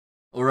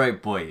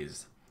Alright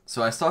boys,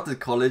 so I started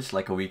college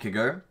like a week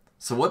ago,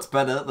 so what's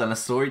better than a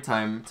story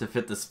time to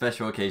fit this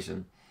special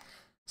occasion?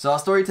 So our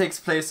story takes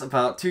place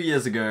about 2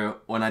 years ago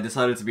when I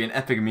decided to be an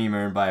epic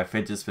memer and buy a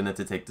fidget spinner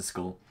to take to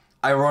school.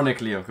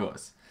 Ironically, of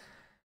course.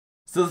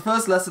 So the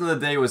first lesson of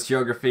the day was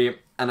geography,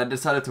 and I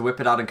decided to whip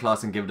it out in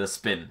class and give it a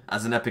spin,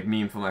 as an epic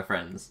meme for my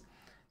friends.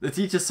 The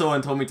teacher saw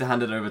and told me to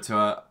hand it over to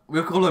her.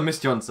 We'll call her Miss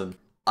Johnson.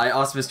 I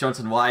asked Miss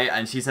Johnson why,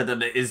 and she said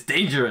that it is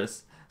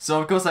dangerous. So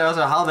of course I asked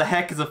her, how the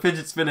heck is a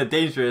fidget spinner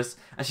dangerous?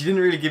 And she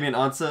didn't really give me an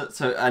answer,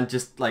 and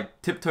just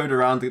like tiptoed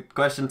around the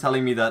question,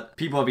 telling me that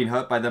people have been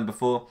hurt by them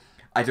before.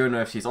 I don't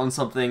know if she's on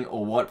something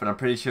or what, but I'm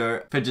pretty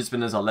sure fidget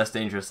spinners are less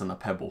dangerous than a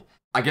pebble.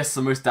 I guess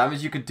the most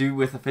damage you could do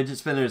with a fidget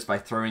spinner is by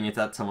throwing it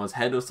at someone's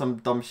head or some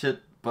dumb shit,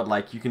 but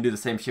like you can do the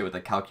same shit with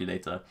a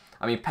calculator.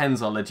 I mean,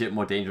 pens are legit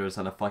more dangerous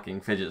than a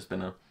fucking fidget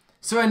spinner.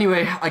 So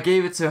anyway, I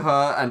gave it to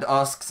her and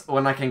asked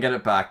when I can get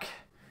it back.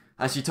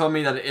 And she told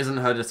me that it isn't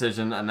her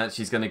decision and that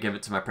she's gonna give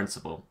it to my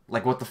principal.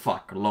 Like, what the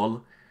fuck,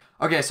 lol.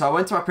 Okay, so I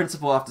went to my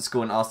principal after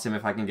school and asked him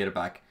if I can get it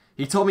back.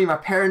 He told me my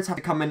parents have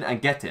to come in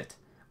and get it.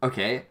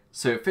 Okay,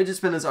 so fidget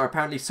spinners are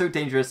apparently so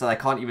dangerous that I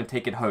can't even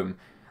take it home.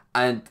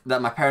 And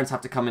that my parents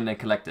have to come in and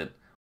collect it.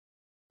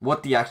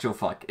 What the actual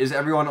fuck? Is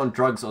everyone on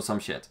drugs or some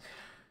shit?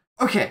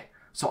 Okay,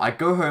 so I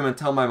go home and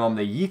tell my mom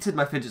they yeeted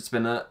my fidget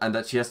spinner and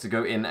that she has to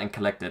go in and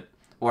collect it.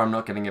 Or I'm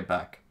not getting it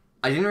back.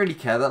 I didn't really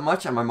care that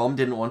much and my mom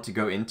didn't want to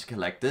go in to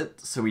collect it,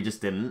 so we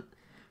just didn't.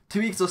 2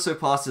 weeks or so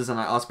passes and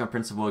I ask my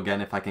principal again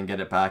if I can get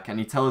it back, and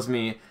he tells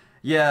me,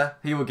 yeah,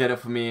 he will get it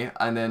for me,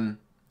 and then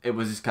it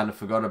was just kind of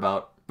forgot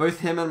about. Both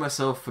him and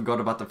myself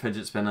forgot about the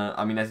fidget spinner.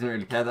 I mean, I didn't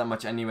really care that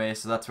much anyway,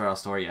 so that's where our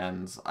story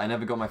ends. I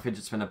never got my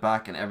fidget spinner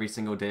back, and every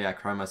single day I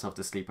cry myself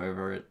to sleep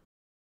over it.